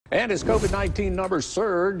And as COVID-19 numbers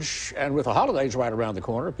surge, and with the holidays right around the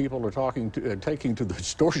corner, people are taking to the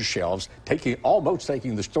store shelves, almost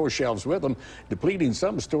taking the store shelves with them, depleting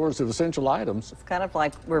some stores of essential items. It's kind of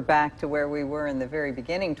like we're back to where we were in the very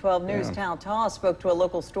beginning. 12 News' Tal Taw spoke to a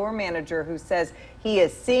local store manager who says he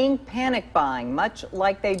is seeing panic buying, much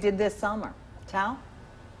like they did this summer. Tal?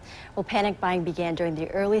 Well, panic buying began during the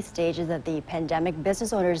early stages of the pandemic.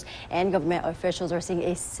 Business owners and government officials are seeing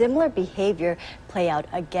a similar behavior play out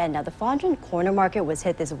again. Now, the Fondren Corner Market was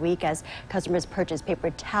hit this week as customers purchased paper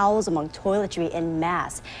towels among toiletry en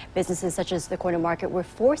masse. Businesses such as the Corner Market were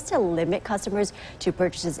forced to limit customers to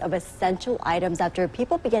purchases of essential items after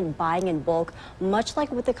people began buying in bulk, much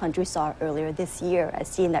like what the country saw earlier this year, as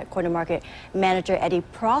seen that Corner Market manager Eddie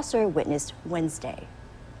Prosser witnessed Wednesday.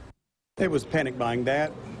 It was panic buying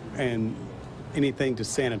that and anything to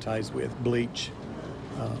sanitize with, bleach,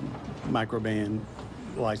 Microban,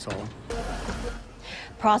 Lysol.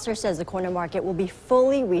 Prosser says the Corner Market will be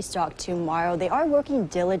fully restocked tomorrow. They are working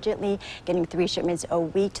diligently, getting 3 shipments a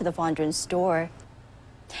week to the Fondren store.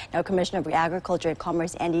 Now, Commissioner of Agriculture and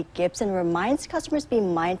Commerce Andy Gibson reminds customers to be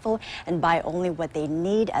mindful and buy only what they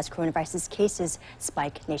need as coronavirus cases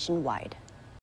spike nationwide.